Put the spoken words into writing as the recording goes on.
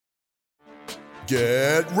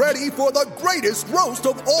Get ready for the greatest roast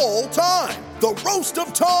of all time, the Roast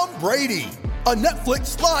of Tom Brady, a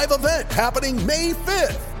Netflix live event happening May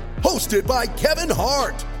 5th. Hosted by Kevin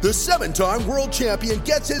Hart, the 7-time world champion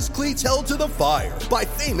gets his cleats held to the fire by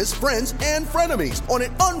famous friends and frenemies on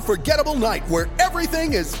an unforgettable night where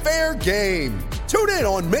everything is fair game. Tune in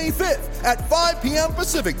on May 5th at 5 p.m.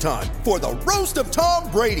 Pacific time for the Roast of Tom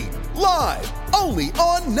Brady, live only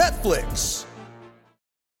on Netflix.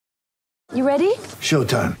 You ready?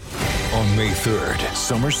 Showtime. On May 3rd,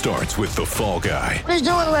 summer starts with The Fall Guy. Let's do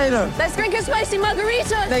it later. Let's drink a spicy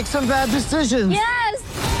margarita. Make some bad decisions. Yes!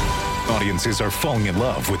 Audiences are falling in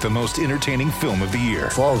love with the most entertaining film of the year.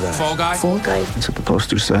 Fall Guy. Fall Guy? Fall guy. That's what the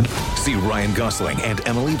poster said. See Ryan Gosling and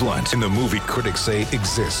Emily Blunt in the movie critics say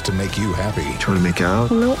exists to make you happy. Trying to make it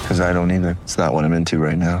out? Nope. Because I don't either. It's not what I'm into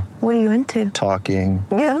right now. What are you into? Talking.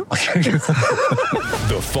 Yeah.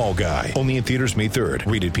 The Fall Guy. Only in theaters May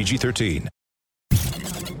 3rd. Rated PG-13.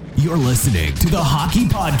 You're listening to the Hockey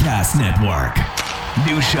Podcast Network.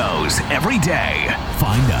 New shows every day.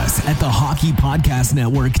 Find us at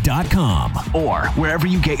thehockeypodcastnetwork.com or wherever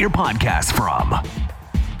you get your podcasts from.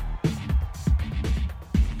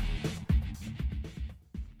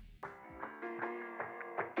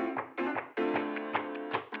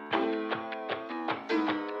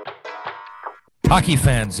 Hockey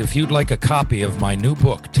fans, if you'd like a copy of my new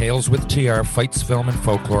book, Tales with TR, Fights, Film, and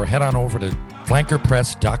Folklore, head on over to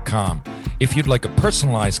flankerpress.com. If you'd like a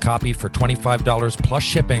personalized copy for $25 plus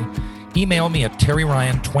shipping, email me at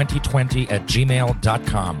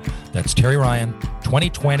terryryan2020@gmail.com. That's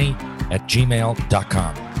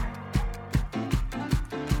terryryan2020@gmail.com.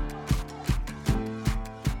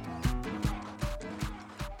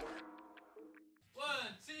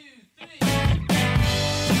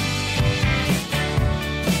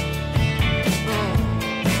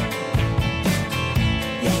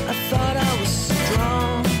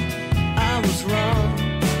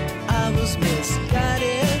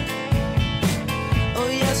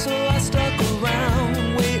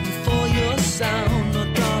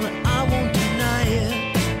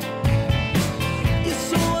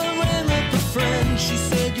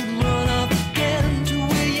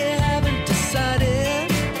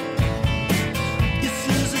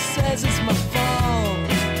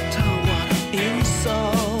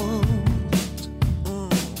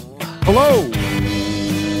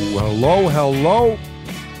 Hello,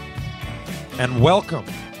 and welcome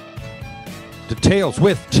to Tales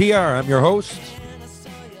with TR. I'm your host,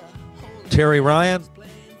 Terry Ryan.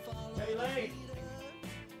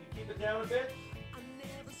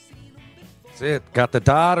 That's it. Got the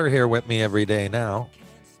daughter here with me every day now.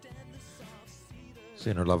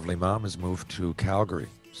 Seeing her lovely mom has moved to Calgary.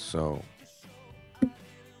 So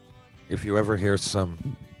if you ever hear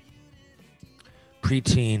some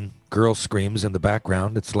preteen girl screams in the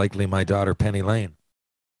background, it's likely my daughter Penny Lane,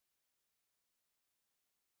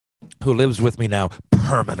 who lives with me now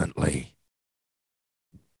permanently.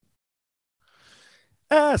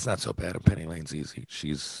 It's not so bad. Penny Lane's easy.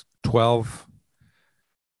 She's 12,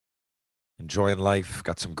 enjoying life,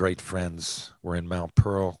 got some great friends. We're in Mount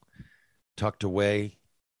Pearl, tucked away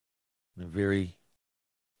in a very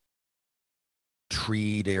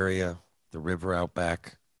treed area, the river out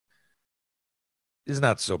back. Is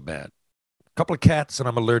not so bad. A couple of cats, and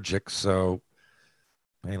I'm allergic, so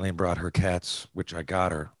Penny Lane brought her cats, which I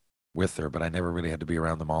got her with her, but I never really had to be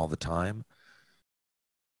around them all the time.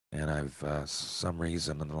 And I've, some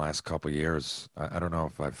reason in the last couple of years, I don't know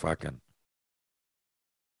if I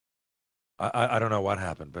don't know what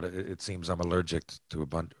happened, but it seems I'm allergic to a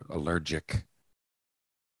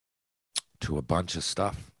bunch of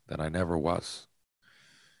stuff that I never was.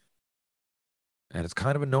 And it's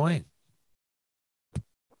kind of annoying.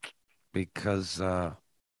 Because a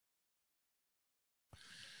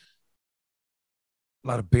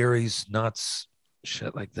lot of berries, nuts,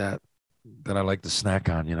 shit like that I like to snack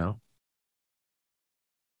on, you know?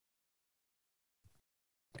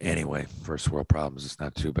 Anyway, first world problems, it's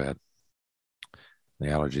not too bad. The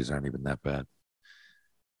allergies aren't even that bad.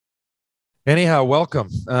 Anyhow, welcome.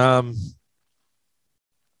 Where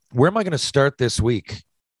am I going to start this week?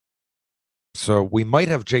 So we might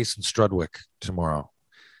have Jason Strudwick tomorrow.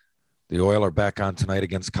 The Oil are back on tonight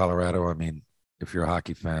against Colorado. I mean, if you're a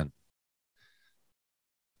hockey fan,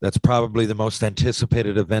 that's probably the most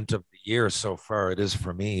anticipated event of the year so far. It is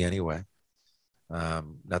for me anyway.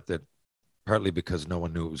 Not that, partly because no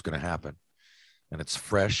one knew it was going to happen. And it's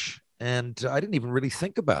fresh. And I didn't even really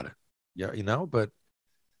think about it. Yeah, you know, but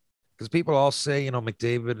because people all say, you know,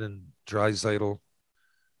 McDavid and Draisaitl.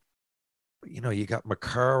 You know, you got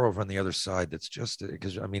Makar over on the other side. That's just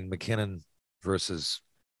because, I mean, McKinnon versus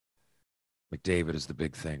McDavid is the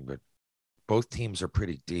big thing, but both teams are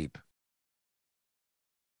pretty deep.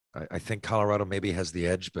 I think Colorado maybe has the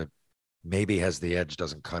edge, but maybe has the edge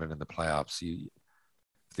doesn't cut it in the playoffs.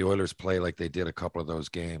 If the Oilers play like they did a couple of those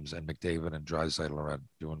games and McDavid and Draisaitl are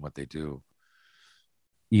doing what they do,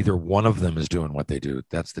 either one of them is doing what they do.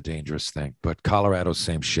 That's the dangerous thing. But Colorado's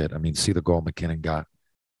same shit. I mean, see the goal McKinnon got.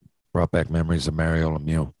 Brought back memories of Mario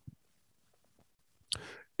Lemieux.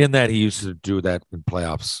 In that he used to do that in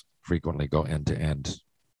playoffs frequently, go end to end.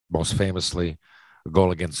 Most famously, a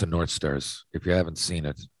goal against the North Stars. If you haven't seen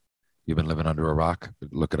it, you've been living under a rock.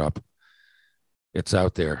 Look it up. It's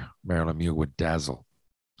out there. Mario Lemieux would dazzle.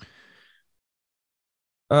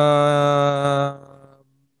 And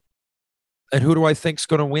who do I think's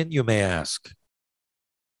going to win, you may ask?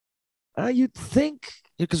 You'd think,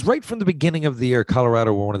 because right from the beginning of the year,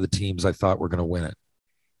 Colorado were one of the teams I thought were going to win it.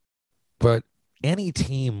 But any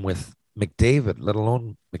team with McDavid, let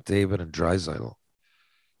alone McDavid and Draisaitl,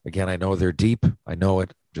 again, I know they're deep. I know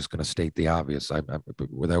it. I'm just going to state the obvious.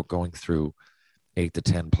 Without going through 8 to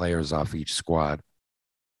 10 players off each squad.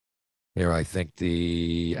 Here, I think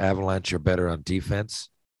the Avalanche are better on defense.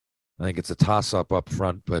 I think it's a toss-up up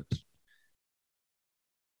front, but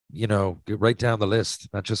get right down the list,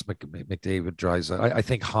 not just McDavid, Draisaitl. I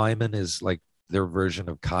think Hyman is like their version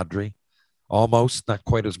of Kadri, almost, not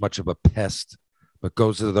quite as much of a pest, but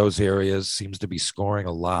goes to those areas, seems to be scoring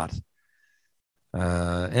a lot.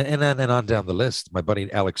 And on down the list, my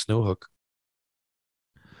buddy Alex Newhook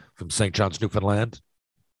from St. John's, Newfoundland,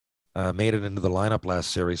 made it into the lineup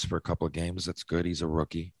last series for a couple of games. That's good. He's a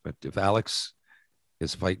rookie. But if Alex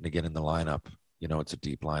is fighting to get in the lineup, it's a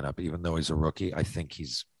deep lineup. Even though he's a rookie, I think he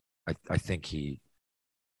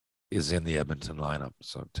is in the Edmonton lineup.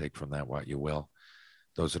 So take from that what you will.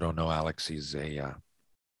 Those who don't know Alex, he's a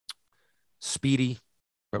speedy,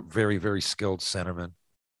 but very, very skilled centerman.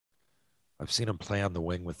 I've seen him play on the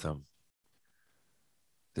wing with them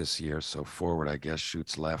this year. So forward, I guess,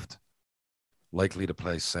 shoots left. Likely to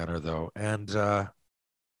play center, though. And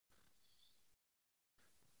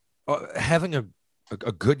having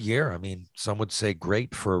a good year. I mean, some would say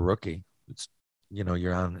great for a rookie. It's,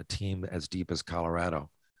 you're on a team as deep as Colorado.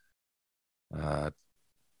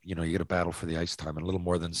 You get a battle for the ice time, and a little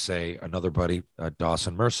more than, say, another buddy,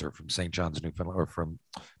 Dawson Mercer from St. John's, Newfoundland, or from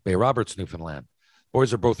Bay Roberts, Newfoundland.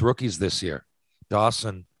 Boys are both rookies this year.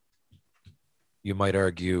 Dawson, you might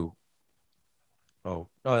argue, oh,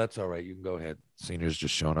 no, that's all right. You can go ahead. Senior's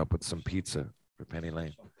just showing up with some pizza for Penny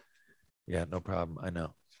Lane. Yeah, no problem. I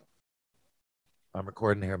know. I'm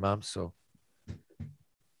recording here, Mom, so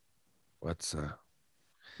let's here,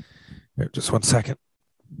 just 1 second.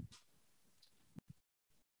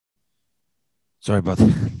 Sorry about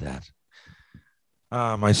that.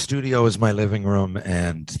 My studio is my living room,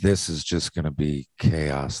 and this is just going to be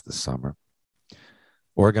chaos this summer.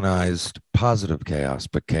 Organized, positive chaos,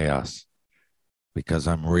 but chaos. Because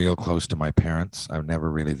I'm real close to my parents. I'm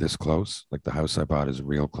never really this close. Like the house I bought is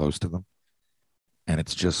real close to them. And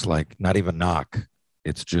it's just like, not even knock.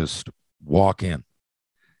 It's just walk in.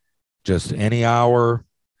 Just any hour,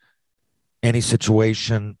 any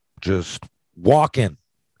situation, just walk in.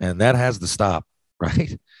 And that has to stop,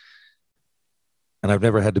 right? And I've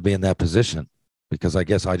never had to be in that position because I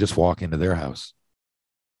guess I just walk into their house.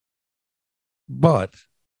 But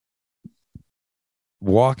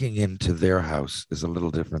walking into their house is a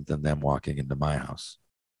little different than them walking into my house.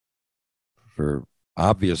 For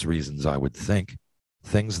obvious reasons, I would think.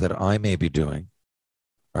 Things that I may be doing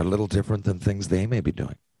are a little different than things they may be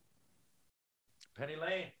doing. Penny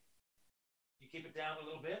Lane, you keep it down a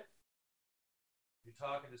little bit? You're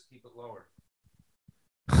talking, just keep it lower.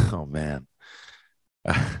 Oh, man.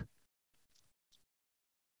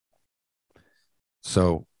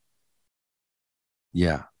 So,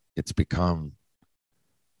 yeah, it's become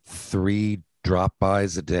 3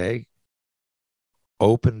 drop-bys a day.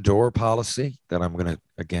 Open door policy that I'm going to,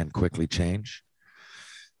 again, quickly change.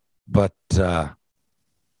 But,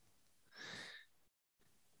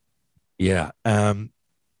 yeah.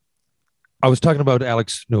 I was talking about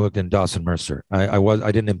Alex Newhook and Dawson Mercer.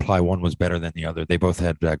 I didn't imply one was better than the other. They both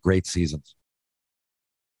had great seasons.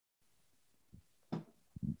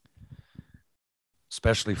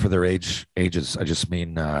 Especially for their ages. I just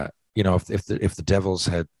mean, if the Devils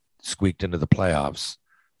had squeaked into the playoffs,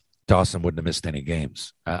 Dawson wouldn't have missed any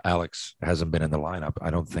games. Alex hasn't been in the lineup, I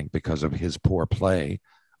don't think, because of his poor play.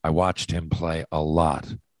 I watched him play a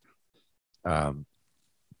lot. And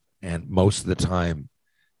most of the time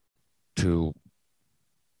to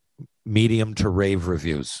medium to rave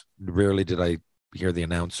reviews. Rarely did I hear the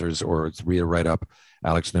announcers or read a write-up,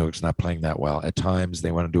 Alex Newhook's not playing that well. At times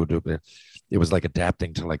they want to do it. it was like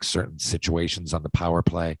adapting to like certain situations on the power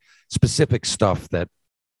play, specific stuff that,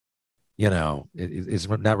 is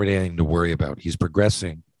not really anything to worry about. He's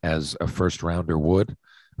progressing as a first rounder would.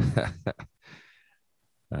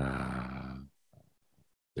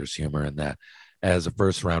 There's humor in that, as a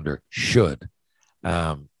first rounder should.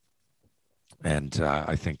 And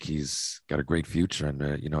I think he's got a great future. And,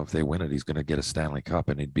 if they win it, he's going to get a Stanley Cup,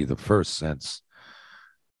 and he'd be the first since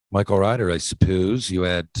Michael Ryder, I suppose. You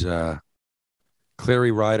had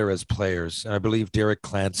Cleary, Ryder as players, and I believe Derek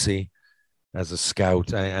Clancy as a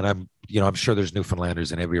scout. And I'm sure there's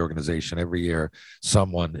Newfoundlanders in every organization. Every year,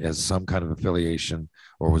 someone has some kind of affiliation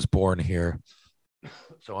or was born here.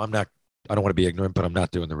 So I don't want to be ignorant, but I'm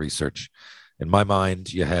not doing the research. In my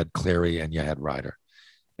mind, you had Cleary and you had Ryder.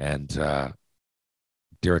 And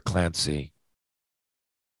Derek Clancy,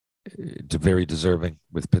 very deserving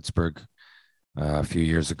with Pittsburgh a few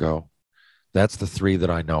years ago. That's the three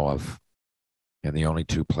that I know of, and the only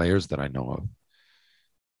two players that I know of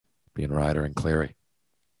being Ryder and Cleary.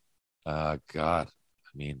 God,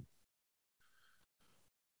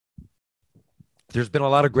 there's been a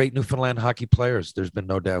lot of great Newfoundland hockey players. There's been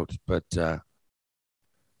no doubt, but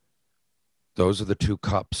those are the two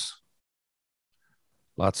cups.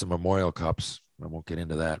 Lots of Memorial Cups. I won't get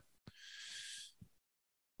into that.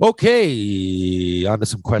 Okay, on to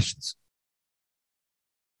some questions.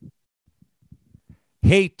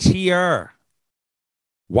 Hey, TR,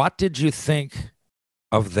 what did you think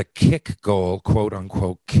of the kick goal, quote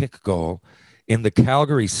unquote, kick goal in the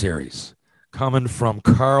Calgary series? Coming from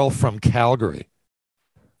Carl from Calgary.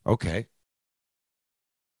 Okay.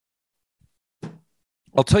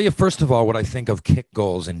 I'll tell you, first of all, what I think of kick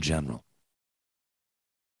goals in general.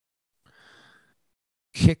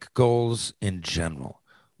 Kick goals in general.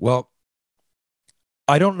 Well,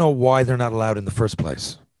 I don't know why they're not allowed in the first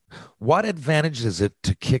place. What advantage is it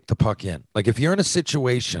to kick the puck in? Like, if you're in a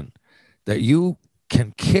situation that you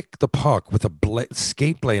can kick the puck with a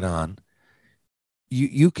skate blade on,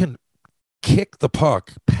 you can kick the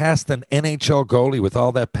puck past an NHL goalie with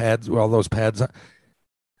all those pads on.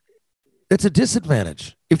 It's a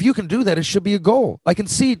disadvantage. If you can do that, it should be a goal. I can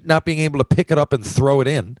see not being able to pick it up and throw it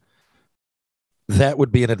in. That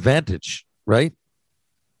would be an advantage, right?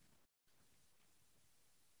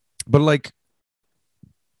 But like,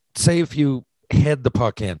 say if you head the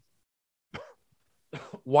puck in,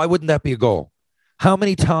 why wouldn't that be a goal? How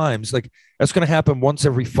many times? Like, that's going to happen once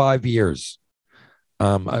every 5 years,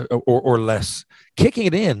 or less. Kicking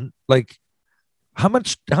it in, like,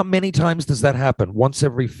 how many times does that happen? Once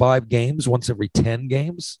every 5 games? Once every 10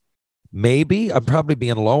 games? Maybe. I'm probably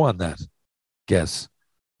being low on that guess.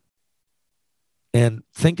 And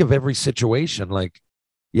think of every situation. Like,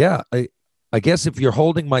 yeah, I guess if you're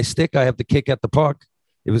holding my stick, I have to kick at the puck.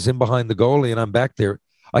 It was in behind the goalie and I'm back there.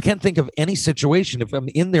 I can't think of any situation. If I'm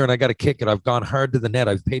in there and I got to kick it, I've gone hard to the net.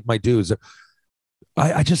 I've paid my dues.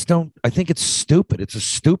 I just don't. I think it's stupid. It's a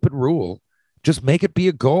stupid rule. Just make it be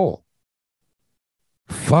a goal.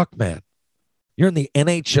 Fuck, man. You're in the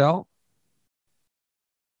NHL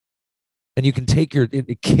and you can take your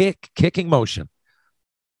kicking motion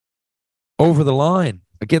over the line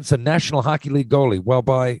against a National Hockey League goalie. Well,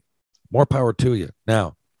 by more power to you.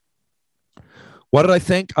 Now, what did I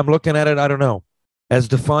think? I'm looking at it. I don't know. As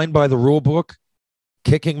defined by the rule book,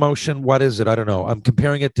 kicking motion, what is it? I don't know. I'm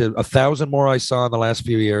comparing it to 1,000 more I saw in the last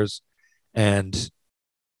few years, and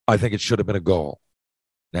I think it should have been a goal.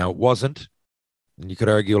 Now, it wasn't, and you could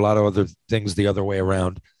argue a lot of other things the other way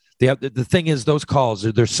around. The thing is, those calls,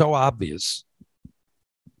 they're so obvious.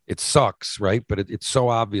 It sucks, right? But it's so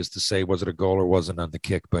obvious to say, was it a goal or wasn't on the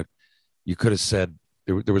kick? But you could have said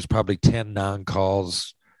there was probably 10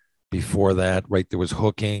 non-calls before that, right? There was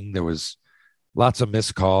hooking. There was lots of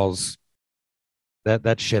missed calls.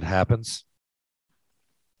 That shit happens.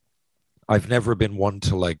 I've never been one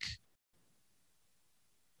to like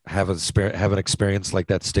have an experience like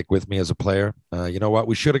that stick with me as a player. You know what?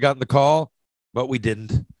 We should have gotten the call, but we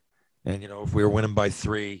didn't. And, if we were winning by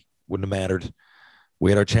 3, wouldn't have mattered. We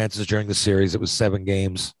had our chances during the series. It was 7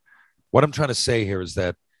 games. What I'm trying to say here is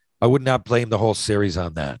that I would not blame the whole series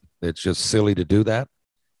on that. It's just silly to do that.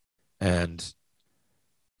 And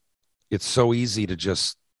it's so easy to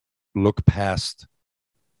just look past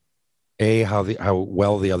A, how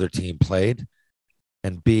well the other team played,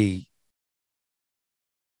 and B,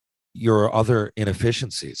 your other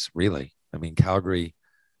inefficiencies, really. I mean, Calgary,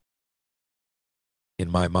 in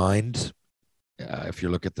my mind, if you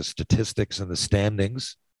look at the statistics and the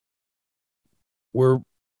standings, we're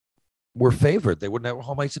favored. They wouldn't have a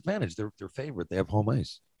home ice advantage. They're favored. They have home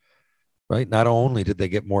ice, right? Not only did they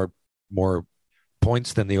get more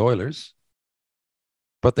points than the Oilers,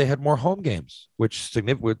 but they had more home games, which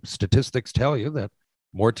statistics tell you that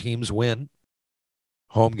more teams win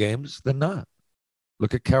home games than not.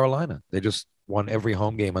 Look at Carolina. They just won every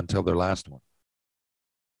home game until their last one.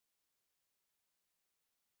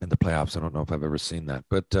 In the playoffs, I don't know if I've ever seen that.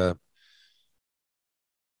 But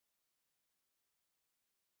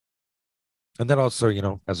and then also, you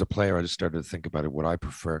know, as a player, I just started to think about it. Would I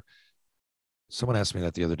prefer? Someone asked me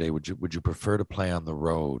that the other day. Would you prefer to play on the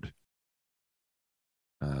road?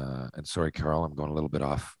 And sorry, Carl, I'm going a little bit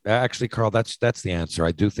off. Actually, Carl, that's the answer.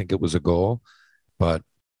 I do think it was a goal, but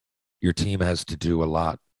your team has to do a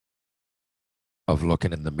lot of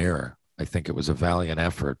looking in the mirror. I think it was a valiant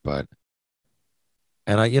effort, but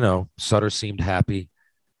Sutter seemed happy.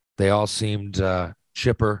 They all seemed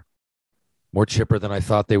chipper, more chipper than I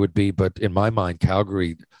thought they would be. But in my mind,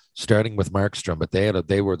 Calgary, starting with Markstrom, but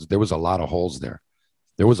there was a lot of holes there.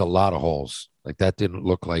 There was a lot of holes. Like that didn't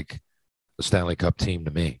look like a Stanley Cup team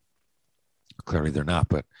to me. Clearly they're not,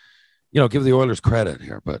 but give the Oilers credit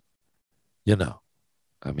here. But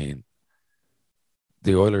I mean,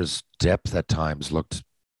 the Oilers' depth at times looked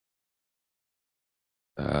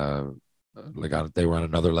like they were on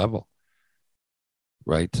another level,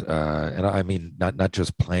 right? And I mean, not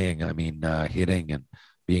just playing. I mean, hitting and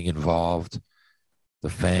being involved. The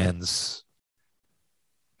fans.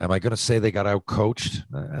 Am I going to say they got out-coached?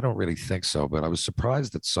 I don't really think so, but I was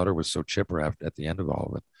surprised that Sutter was so chipper at the end of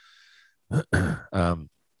all of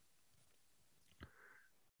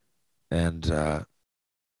it.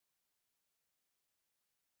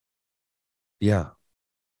 Yeah,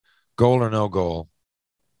 goal or no goal,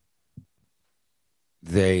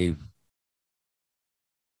 I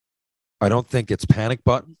don't think it's panic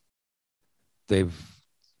button. They're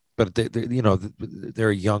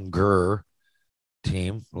a younger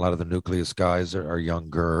team. A lot of the nucleus guys are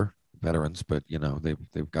younger veterans, but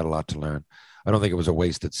they've got a lot to learn. I don't think it was a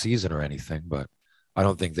wasted season or anything, but I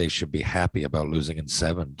don't think they should be happy about losing in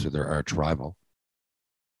 7 to their arch rival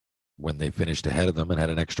when they finished ahead of them and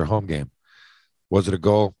had an extra home game. Was it a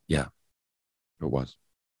goal? Yeah, it was.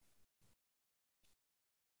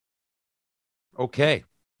 Okay.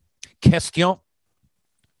 Question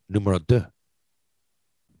numéro 2.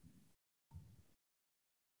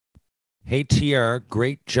 Hey, TR,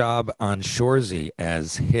 great job on Shoresy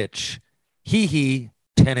as Hitch. Hee,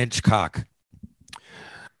 10-inch cock.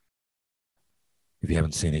 If you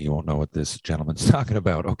haven't seen it, you won't know what this gentleman's talking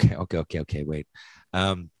about. Okay, wait.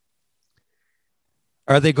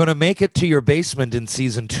 Are they going to make it to your basement in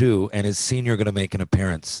season 2? And is Senior going to make an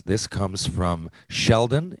appearance? This comes from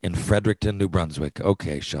Sheldon in Fredericton, New Brunswick.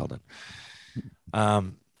 Okay, Sheldon.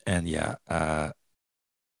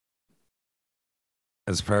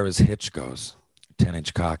 As far as Hitch goes,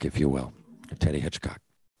 10-inch cock, if you will, Teddy Hitchcock.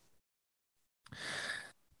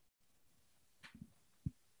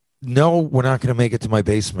 No, we're not going to make it to my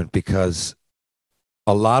basement because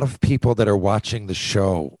a lot of people that are watching the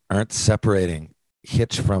show aren't separating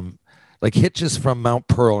Hitch from, like, Hitch is from Mount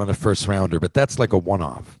Pearl in a first rounder, but that's like a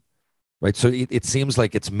one-off, right? So it seems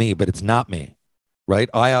like it's me, but it's not me, right?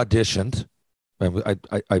 I auditioned.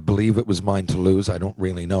 I believe it was mine to lose. I don't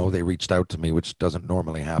really know. They reached out to me, which doesn't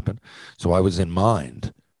normally happen. So I was in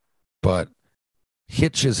mind. But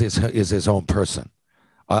Hitch is his own person.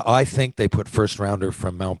 I think they put first rounder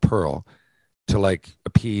from Mount Pearl to like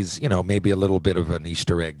appease, maybe a little bit of an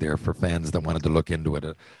Easter egg there for fans that wanted to look into it,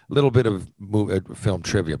 a little bit of film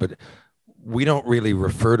trivia, but we don't really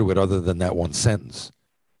refer to it other than that one sentence,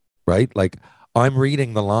 right? Like I'm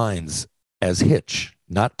reading the lines as Hitch,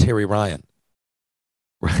 not Terry Ryan,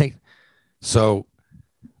 right? So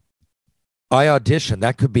I auditioned.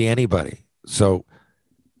 That could be anybody. So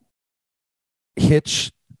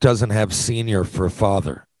Hitch doesn't have Senior for a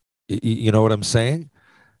father. You know what I'm saying?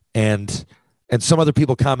 And some other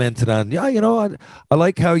people commented on, I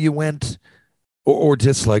like how you went, or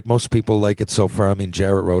dislike. Most people like it so far. I mean,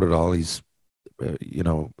 Jarrett wrote it all. He's, I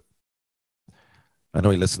know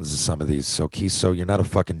he listens to some of these. So Kiso, you're not a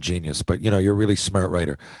fucking genius, but you're a really smart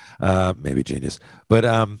writer. Maybe genius, but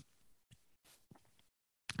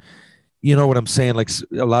you know what I'm saying? Like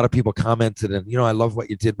a lot of people commented and, I love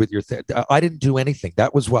what you did with your I didn't do anything.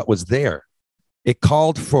 That was what was there. It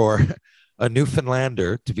called for a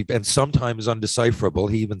Newfoundlander to be, and sometimes undecipherable.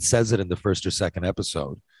 He even says it in the first or second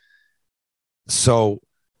episode. So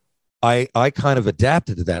I kind of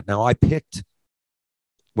adapted to that. Now I picked,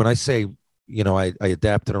 when I say, I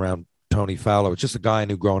adapted around Tony Fowler. It's just a guy I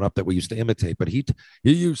knew growing up that we used to imitate, but he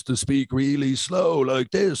used to speak really slow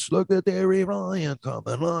like this. Look at Terry Ryan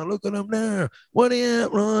coming on. Look at him there. What are you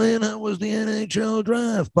at, Ryan? That was the NHL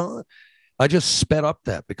draft, bud. I just sped up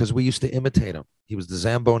that because we used to imitate him. He was the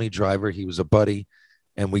Zamboni driver. He was a buddy.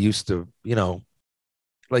 And we used to,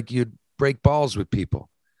 like you'd break balls with people.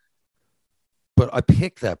 But I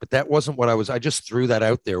picked that, but that wasn't what I just threw that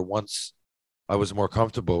out there once I was more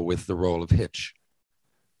comfortable with the role of Hitch,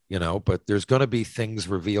 but there's going to be things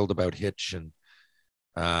revealed about Hitch and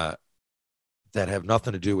that have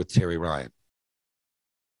nothing to do with Terry Ryan,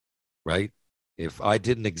 right? If I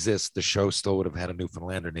didn't exist, the show still would have had a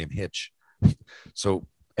Newfoundlander named Hitch. So,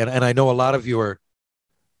 and I know a lot of you are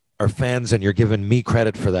fans and you're giving me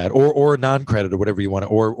credit for that or non-credit or whatever you want to,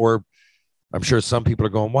 or I'm sure some people are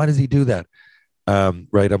going, why does he do that?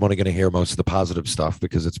 Right. I'm only going to hear most of the positive stuff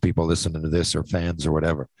because it's people listening to this or fans or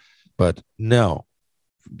whatever. But no,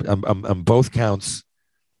 I'm both counts.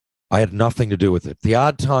 I had nothing to do with it. The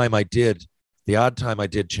odd time I did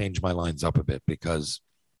change my lines up a bit because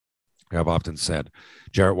I've often said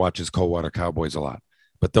Jarrett watches Coldwater Cowboys a lot,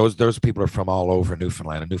 but those people are from all over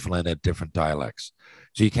Newfoundland, and Newfoundland had different dialects.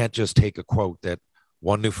 So you can't just take a quote that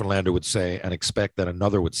one Newfoundlander would say and expect that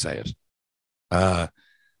another would say it.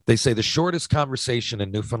 They say the shortest conversation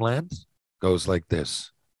in Newfoundland goes like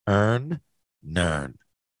this: earn, nern.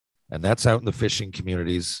 And that's out in the fishing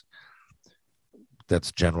communities.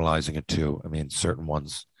 That's generalizing it too. I mean, certain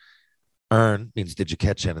ones. Earn means, did you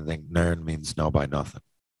catch anything? Nern means no by nothing.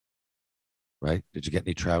 Right? Did you get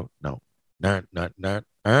any trout? No. Nern, nern, nern,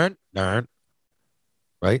 earn, nern.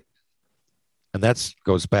 Right? And that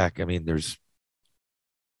goes back. I mean, there's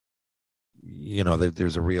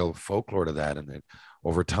a real folklore to that. And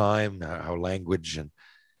over time, how language and,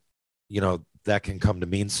 that can come to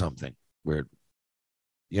mean something where,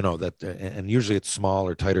 that, and usually it's small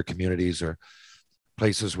or tighter communities or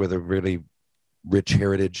places with a really rich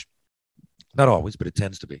heritage. Not always, but it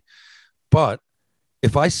tends to be. But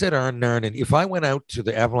if I said earn, nern, and if I went out to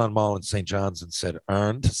the Avalon Mall in St. John's and said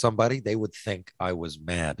earn to somebody, they would think I was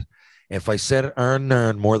mad. If I said earn,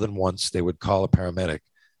 nern more than once, they would call a paramedic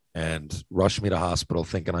and rush me to hospital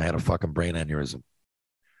thinking I had a fucking brain aneurysm.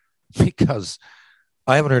 Because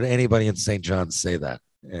I haven't heard anybody in St. John's say that.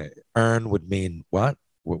 Earn would mean what?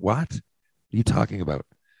 What are you talking about?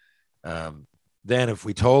 Then if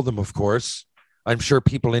we told them, of course, I'm sure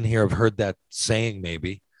people in here have heard that saying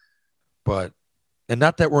maybe, and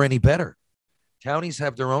not that we're any better. Townies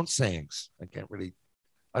have their own sayings.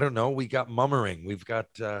 I don't know. We got mummering. We've got,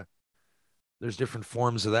 there's different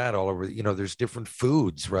forms of that all over. There's different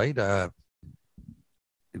foods, right? I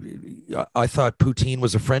thought poutine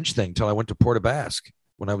was a French thing till I went to Port aux Basques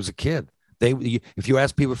when I was a kid. If you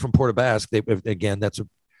ask people from Port aux Basques, again, that's a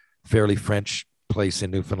fairly French place in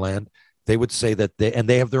Newfoundland. They would say that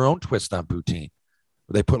they have their own twist on poutine.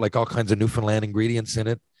 They put like all kinds of Newfoundland ingredients in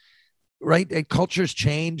it, right? And cultures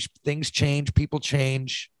change, things change, people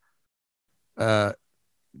change.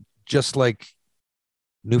 Just like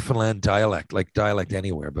Newfoundland dialect, like dialect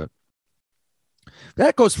anywhere, but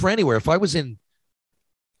that goes for anywhere. If I was in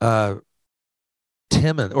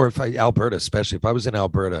Timmins, or Alberta, especially if I was in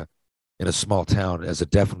Alberta in a small town, has a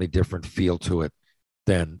definitely different feel to it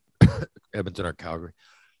than Edmonton or Calgary.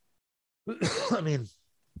 I mean,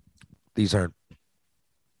 these aren't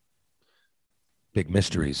big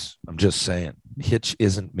mysteries. I'm just saying, Hitch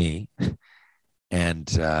isn't me. And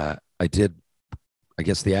I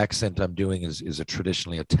guess the accent I'm doing is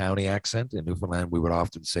traditionally a townie accent. In Newfoundland, we would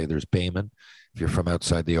often say there's Bayman, if you're from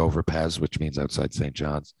outside the overpass, which means outside St.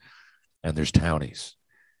 John's, and there's townies.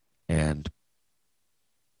 And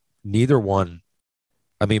neither one,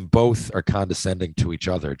 I mean, both are condescending to each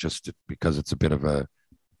other just because it's a bit of a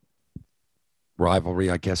rivalry,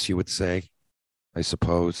 I guess you would say, I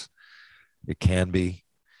suppose. It can be.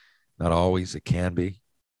 Not always, it can be.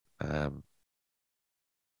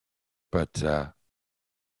 But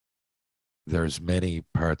there's many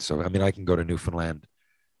parts of, I mean, I can go to Newfoundland,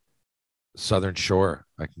 Southern Shore.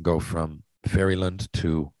 I can go from Ferryland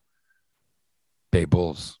to Bay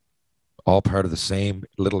Bulls, all part of the same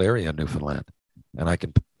little area in Newfoundland. And I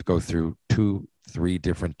can go through 2-3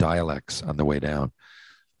 different dialects on the way down.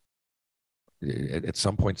 At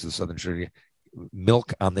some points of the Southern Shore,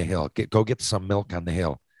 milk on the hill. Go get some milk on the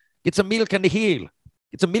hill. Get some milk on the hill.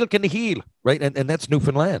 Get some milk in the hill, right? And that's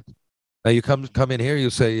Newfoundland. Now you come in here, you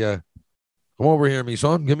say, come over here, me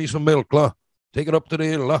son, give me some milk, la. Take it up to the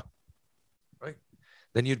hill, la. Right?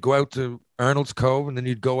 Then you'd go out to Arnold's Cove, and then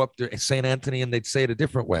you'd go up to St. Anthony, and they'd say it a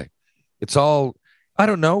different way. It's all, I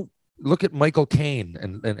don't know. Look at Michael Caine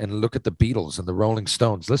and look at the Beatles and the Rolling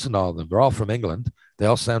Stones. Listen to all of them. They're all from England. They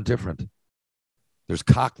all sound different. There's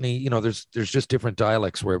Cockney, there's just different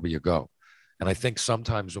dialects wherever you go. And I think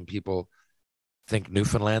sometimes when people think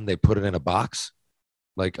Newfoundland, they put it in a box.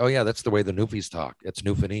 Like, oh yeah, that's the way the Newfies talk. It's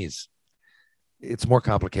Newfoundlandese. It's more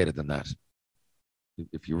complicated than that,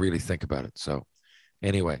 if you really think about it. So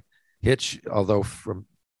Anyway, Hitch, although from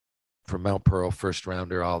Mount Pearl, first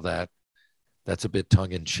rounder, all that's a bit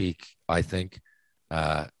tongue in cheek, I think.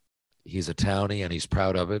 He's a townie and he's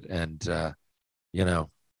proud of it. And,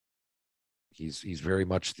 he's very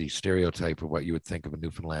much the stereotype of what you would think of a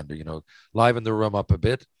Newfoundlander, liven the room up a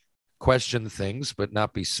bit, question things, but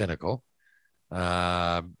not be cynical.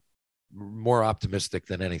 More optimistic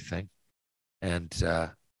than anything. And,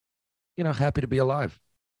 happy to be alive.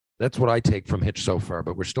 That's what I take from Hitch so far,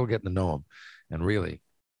 but we're still getting to know him. And really,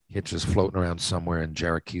 Hitch is floating around somewhere in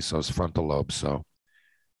Jared Kiso's frontal lobe. So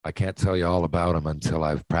I can't tell you all about him until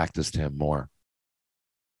I've practiced him more.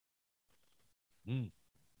 Just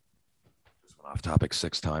went off topic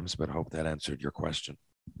 6 times, but hope that answered your question.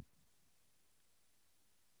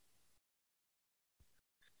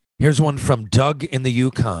 Here's one from Doug in the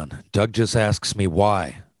Yukon. Doug just asks me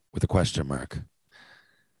why with a question mark.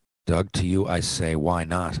 Doug, to you, I say, why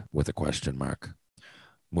not with a question mark?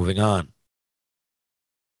 Moving on.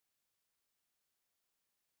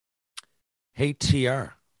 Hey,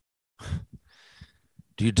 TR.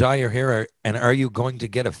 Do you dye your hair and are you going to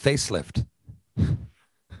get a facelift?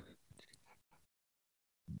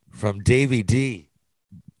 From Davey D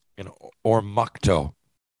in Ormocto.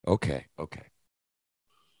 Okay.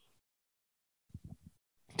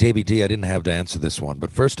 Davey D, I didn't have to answer this one,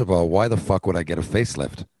 but first of all, why the fuck would I get a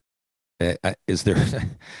facelift? Is there?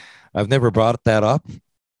 I've never brought that up.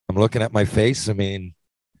 I'm looking at my face. I mean,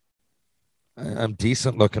 I'm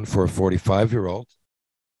decent looking for a 45-year-old.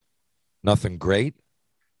 Nothing great.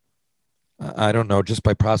 I don't know. Just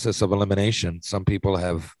by process of elimination, some people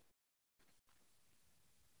have.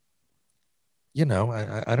 I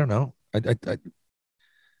don't know.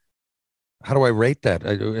 How do I rate that?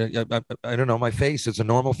 I don't know. My face, it's a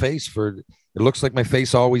normal face. It looks like my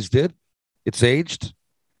face always did. It's aged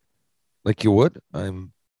like you would.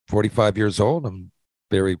 I'm 45 years old. I'm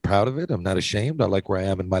very proud of it. I'm not ashamed. I like where I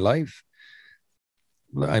am in my life.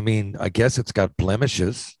 I mean, I guess it's got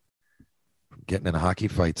blemishes from getting in hockey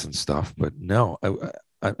fights and stuff, but no,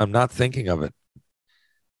 I'm not thinking of it.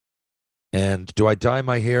 And do I dye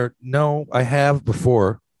my hair? No, I have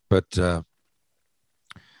before, but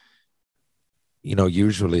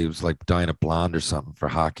usually it was like dyeing it blonde or something for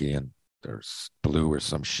hockey, and there's blue or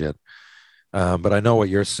some shit. But I know what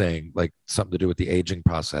you're saying, like something to do with the aging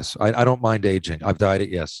process. I don't mind aging. I've dyed it,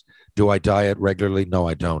 yes. Do I dye it regularly? No,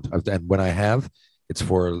 I don't. And when I have, it's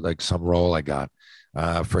for like some role I got.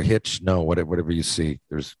 For Hitch, no, whatever you see.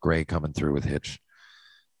 There's gray coming through with Hitch.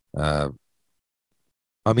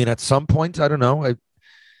 I mean, at some point, I don't know.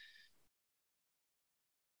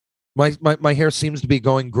 My hair seems to be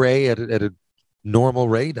going gray at a normal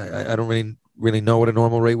rate. I don't really know what a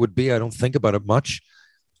normal rate would be. I don't think about it much.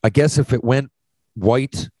 I guess if it went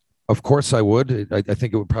white, of course I would. I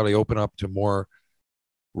think it would probably open up to more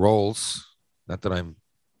roles. Not that I'm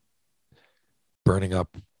burning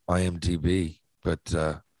up IMDb, but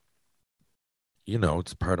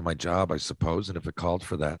it's part of my job, I suppose. And if it called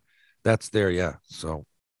for that, that's there, yeah. So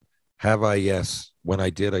have I? Yes. When I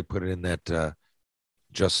did, I put it in that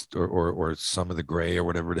just or some of the gray or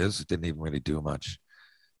whatever it is. It didn't even really do much.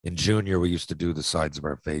 In junior, we used to do the sides of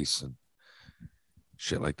our face and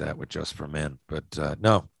shit like that with Just for Men. But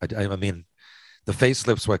no, I mean, the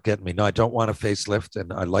facelift's what get me. No, I don't want a facelift,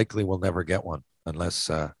 and I likely will never get one unless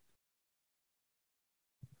I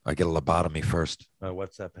get a lobotomy first.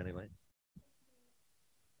 What's that, Penny Lane?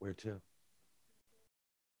 Where to?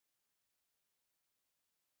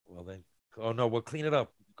 Well, then, oh no, we'll clean it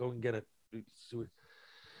up. Go and get it.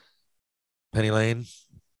 Penny Lane,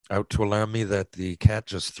 out to alarm me that the cat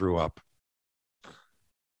just threw up.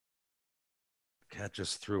 Cat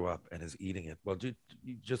just threw up and is eating it. Well, dude,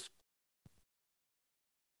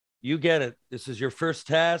 you get it. This is your first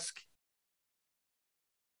task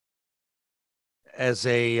as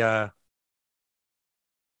a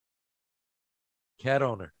cat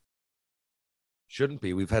owner. Shouldn't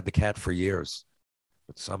be. We've had the cat for years.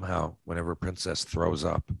 But somehow, whenever Princess throws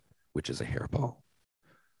up, which is a hairball,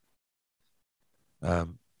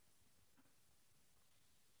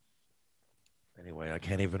 anyway, I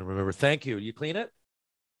can't even remember. Thank you. You clean it?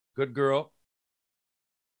 Good girl.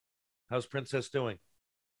 How's Princess doing?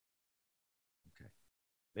 Okay.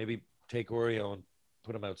 Maybe take Oreo and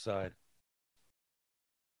put him outside.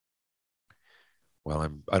 Well,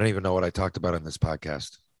 I don't even know what I talked about in this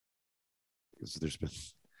podcast because there's been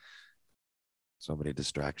so many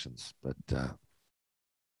distractions, but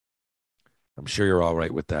I'm sure you're all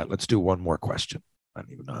right with that. Let's do one more question. I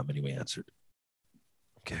don't even know how many we answered.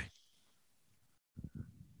 Okay.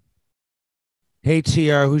 Hey,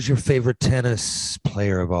 TR, who's your favorite tennis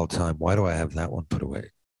player of all time? Why do I have that one put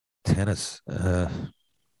away? Tennis.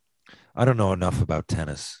 I don't know enough about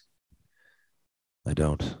tennis. I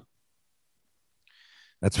don't.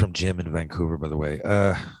 That's from Jim in Vancouver, by the way.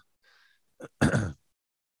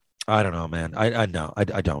 I don't know, man. I know. I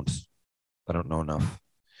don't. I don't know enough.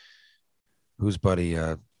 Whose buddy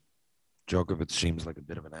Djokovic seems like a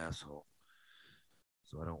bit of an asshole.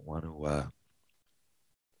 So I don't want to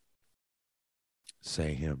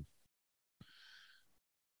say him.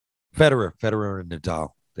 Federer and Nadal.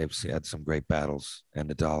 They've had some great battles, and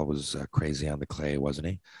Nadal was crazy on the clay, wasn't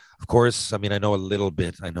he? Of course, I mean, I know a little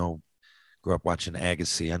bit. Grew up watching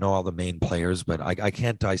Agassi. I know all the main players, but I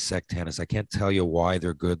can't dissect tennis. I can't tell you why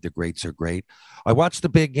they're good. The greats are great. I watch the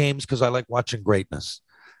big games because I like watching greatness,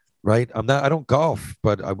 right? I don't golf,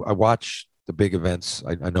 but I watch the big events.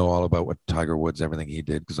 I know all about what Tiger Woods, everything he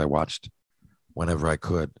did, because I watched whenever I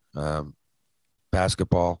could.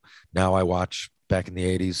 Basketball. Now I watch back in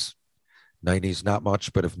the 80s. 90s, not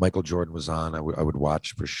much, but if Michael Jordan was on, I would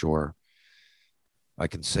watch for sure. I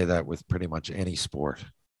can say that with pretty much any sport.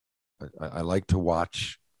 I like to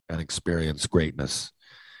watch and experience greatness.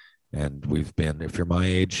 And we've been, if you're my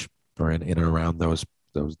age or in and around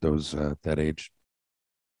that age,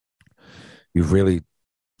 you've really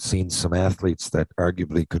seen some athletes that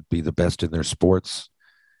arguably could be the best in their sports.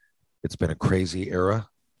 It's been a crazy era,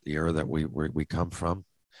 the era that we come from,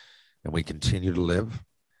 and we continue to live.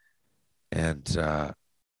 And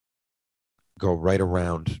go right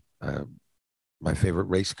around my favorite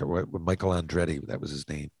race car, Michael Andretti, that was his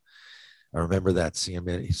name. I remember that, seeing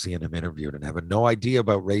him interviewed and having no idea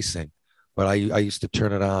about racing, but I used to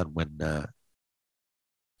turn it on when,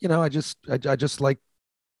 I just like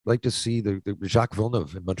to see the Jacques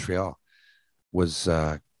Villeneuve in Montreal was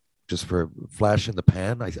just for a flash in the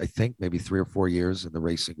pan. I think maybe 3 or 4 years in the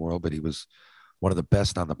racing world, but he was one of the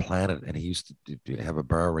best on the planet. And he used to have a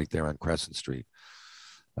bar right there on Crescent Street.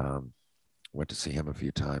 Went to see him a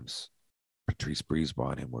few times. Patrice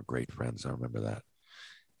Brisebois and him were great friends. I remember that.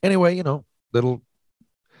 Anyway,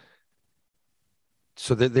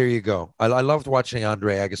 so there you go. I loved watching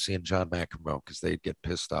Andre Agassi and John McEnroe because they'd get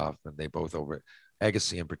pissed off, and they both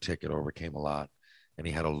Agassi in particular overcame a lot, and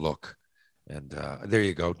he had a look. And there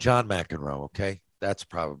you go. John McEnroe, okay?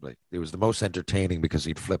 It was the most entertaining because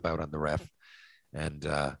he'd flip out on the ref. And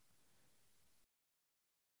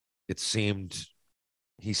he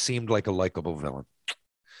seemed like a likable villain.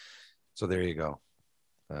 So there you go.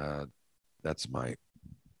 That's my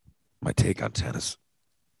take on tennis.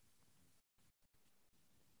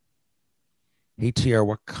 Hey, TR,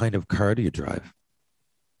 what kind of car do you drive?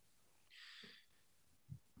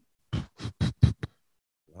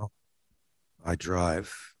 Well, I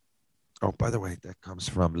drive. Oh, by the way, that comes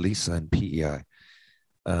from Lisa and PEI.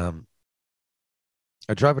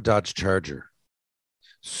 I drive a Dodge Charger.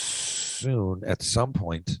 Soon, at some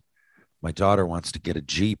point, my daughter wants to get a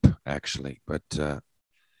Jeep, actually, but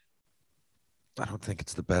I don't think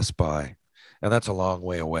it's the best buy. And that's a long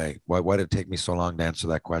way away. Why did it take me so long to answer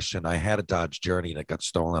that question? I had a Dodge Journey that got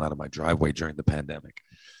stolen out of my driveway during the pandemic.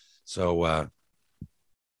 So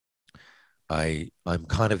I'm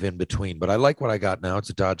kind of in between, but I like what I got now. It's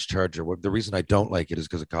a Dodge Charger. The reason I don't like it is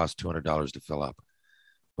because it costs $200 to fill up.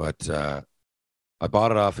 But I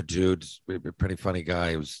bought it off a dude, a pretty funny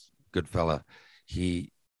guy. He was a good fella.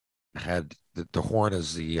 He had the horn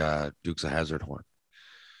is the Dukes of Hazzard horn.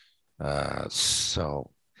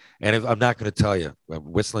 And I'm not going to tell you,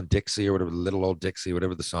 Whistling Dixie or whatever, Little Old Dixie,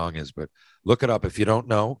 whatever the song is, but look it up if you don't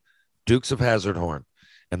know. Dukes of Hazzard horn,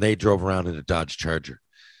 and they drove around in a Dodge Charger.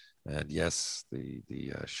 And yes, the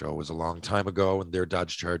show was a long time ago, and their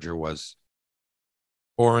Dodge Charger was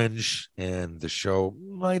orange, and the show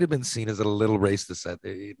might have been seen as a little racist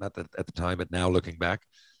not that at the time, but now looking back.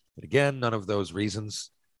 But again, none of those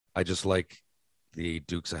reasons. I just like the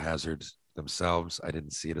Dukes of Hazzard themselves. I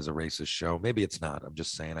didn't see it as a racist show. Maybe it's not. I'm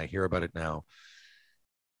just saying I hear about it now.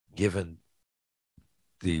 Given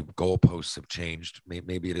the goalposts have changed,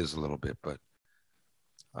 maybe it is a little bit, but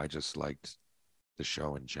I just liked the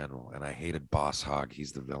show in general. And I hated Boss Hogg.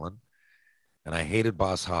 He's the villain. And I hated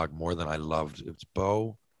Boss Hogg more than I loved. It's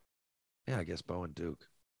Bo. Yeah, I guess Bo and Duke.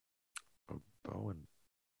 Bo and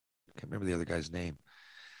I can't remember the other guy's name.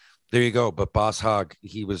 There you go. But Boss Hogg,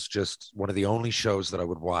 he was just one of the only shows that I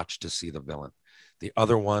would watch to see the villain. The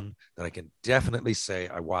other one that I can definitely say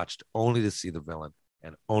I watched only to see the villain,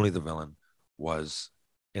 and only the villain, was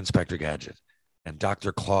Inspector Gadget. And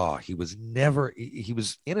Dr. Claw, he was in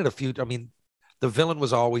it a few. I mean, the villain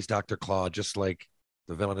was always Dr. Claw, just like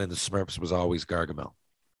the villain in the Smurfs was always Gargamel.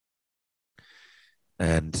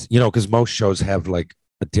 And, because most shows have like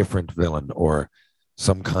a different villain or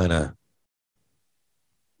some kind of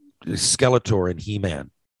Skeletor in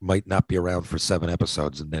He-Man. might not be around for 7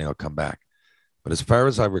 episodes and then he'll come back. But as far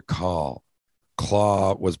as I recall,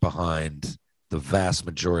 Claw was behind the vast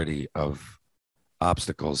majority of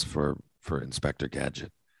obstacles for Inspector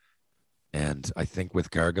Gadget. And I think with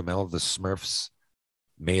Gargamel, the Smurfs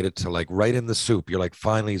made it to like right in the soup. You're like,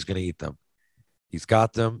 finally, he's going to eat them. He's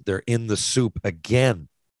got them. They're in the soup again.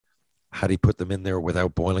 How did he put them in there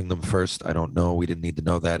without boiling them first? I don't know. We didn't need to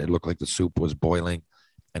know that. It looked like the soup was boiling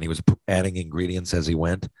and he was adding ingredients as he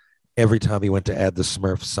went. Every time he went to add the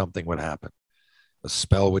Smurfs, something would happen. A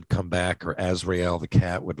spell would come back, or Azrael, the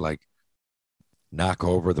cat, would like knock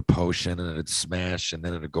over the potion and it'd smash, and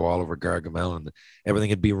then it'd go all over Gargamel and everything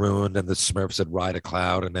would be ruined, and the Smurfs would ride a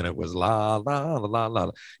cloud, and then it was la, la, la, la,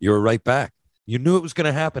 la. You were right back. You knew it was going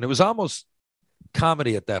to happen. It was almost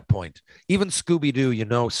comedy at that point. Even Scooby-Doo, you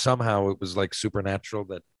know, somehow it was like supernatural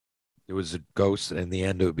that it was a ghost, and in the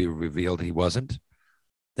end it would be revealed he wasn't.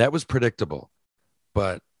 That was predictable.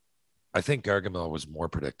 But I think Gargamel was more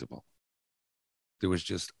predictable. There was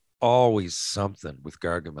just always something with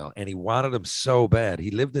Gargamel, and he wanted him so bad.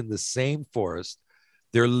 He lived in the same forest.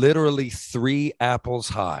 They're literally 3 apples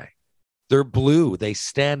high. They're blue. They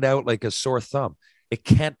stand out like a sore thumb. It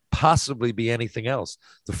can't possibly be anything else.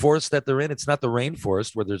 The forest that they're in, it's not the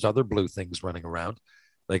rainforest where there's other blue things running around,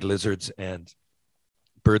 like lizards and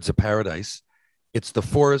birds of paradise. It's the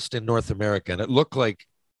forest in North America, and it looked like,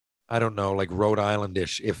 I don't know, like Rhode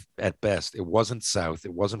Island-ish, if at best. It wasn't South.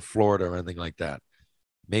 It wasn't Florida or anything like that.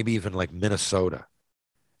 Maybe even like Minnesota.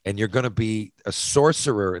 And you're going to be a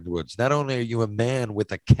sorcerer in the woods. Not only are you a man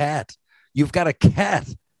with a cat, you've got a cat.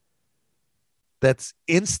 That's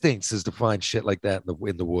instincts is to find shit like that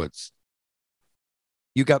in the woods.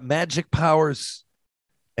 You got magic powers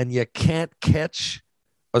and you can't catch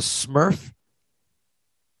a Smurf.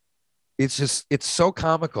 It's so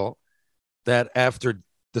comical that after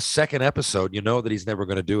the second episode, you know that he's never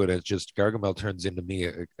going to do it. It's just Gargamel turns into me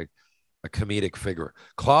a comedic figure.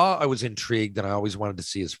 Claw, I was intrigued and I always wanted to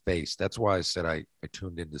see his face. That's why I said I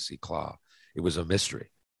tuned in to see Claw. It was a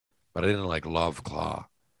mystery, but I didn't like love Claw.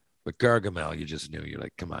 But Gargamel, you just knew. You're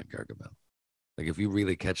like, come on, Gargamel. Like if you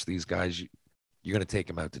really catch these guys, you're going to take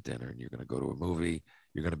them out to dinner and you're going to go to a movie.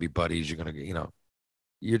 You're going to be buddies. You're going to, you know,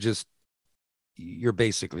 you're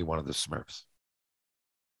basically one of the Smurfs.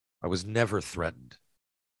 I was never threatened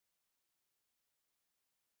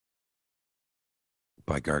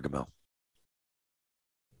by Gargamel.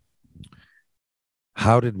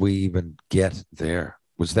 How did we even get there?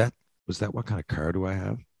 Was that what kind of car do I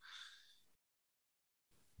have?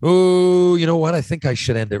 Oh, you know what? I think I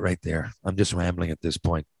should end it right there. I'm just rambling at this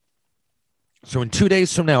point. So in 2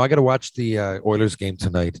 days from now, I got to watch the Oilers game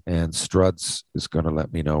tonight, and Struds is going to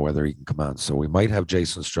let me know whether he can come on. So we might have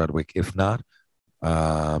Jason Strudwick. If not,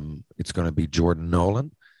 it's going to be Jordan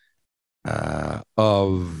Nolan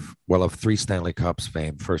of 3 Stanley Cups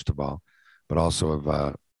fame, first of all, but also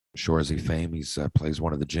of Shoresy fame. He's plays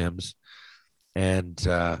one of the gyms. And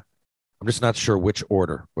I'm just not sure which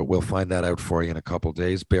order, but we'll find that out for you in a couple of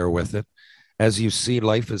days. Bear with it. As you see,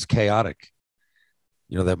 life is chaotic.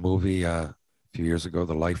 You know that movie a few years ago,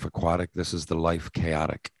 The Life Aquatic? This is the life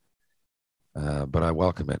chaotic. But I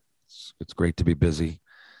welcome it. It's great to be busy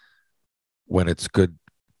when it's good,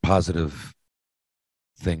 positive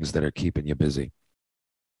things that are keeping you busy.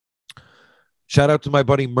 Shout out to my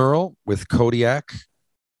buddy Merle with Kodiak,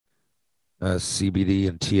 CBD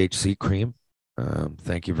and THC cream.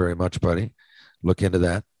 Thank you very much, buddy. Look into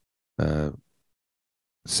that.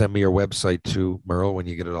 Send me your website too, Merle, when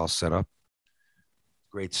you get it all set up.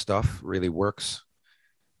 Great stuff. Really works.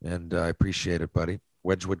 And I appreciate it, buddy.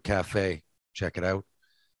 Wedgwood Cafe. Check it out.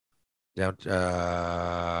 End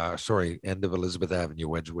of Elizabeth Avenue,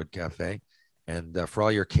 Wedgwood Cafe. And for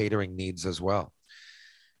all your catering needs as well.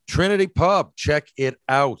 Trinity Pub. Check it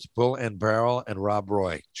out. Bull and Barrel and Rob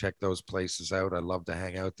Roy. Check those places out. I love to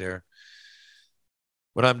hang out there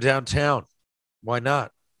when I'm downtown. Why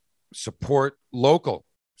not? Support local.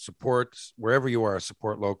 Support wherever you are.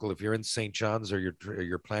 Support local. If you're in St. John's or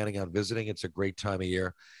you're planning on visiting, it's a great time of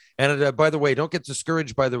year. And by the way, don't get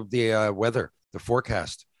discouraged by the weather, the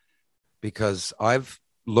forecast, because I've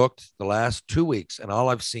looked the last 2 weeks and all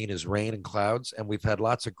I've seen is rain and clouds, and we've had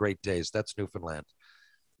lots of great days. That's Newfoundland.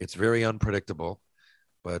 It's very unpredictable,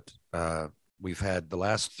 but we've had the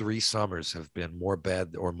last 3 summers have been more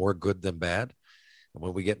bad or more good than bad. And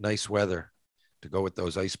when we get nice weather to go with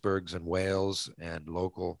those icebergs and whales and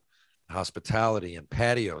local hospitality and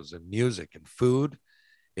patios and music and food,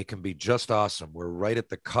 it can be just awesome. We're right at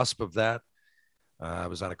the cusp of that. I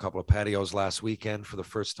was on a couple of patios last weekend for the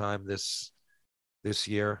first time this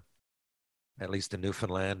year, at least in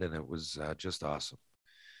Newfoundland, and it was just awesome.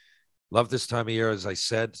 Love this time of year, as I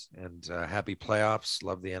said, and happy playoffs.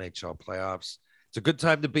 Love the NHL playoffs. It's a good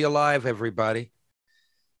time to be alive, everybody.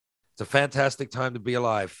 It's a fantastic time to be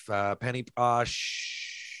alive. Penny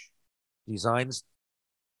Posh Designs.com,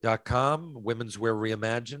 Women's Wear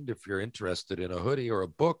Reimagined. If you're interested in a hoodie or a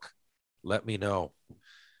book, let me know.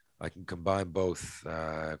 I can combine both.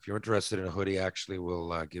 If you're interested in a hoodie, actually,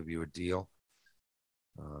 we'll give you a deal.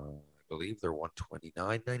 I believe they're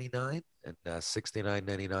 $129.99 and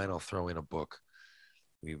 $69.99. I'll throw in a book.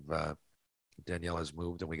 Danielle has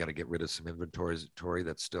moved, and we got to get rid of some inventory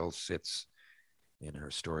that still sits in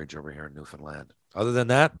her storage over here in Newfoundland. Other than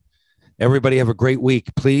that, everybody have a great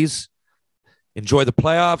week. Please enjoy the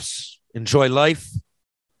playoffs, enjoy life,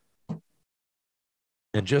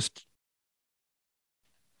 and just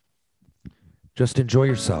enjoy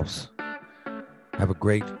yourselves. Have a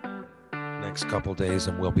great next couple days,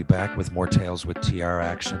 and we'll be back with more Tales with TR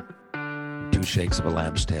action. 2 shakes of a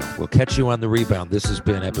lamb's tail. We'll catch you on the rebound. This has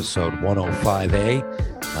been episode 105A.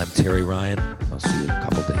 I'm Terry Ryan. I'll see you in a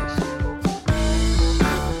couple days.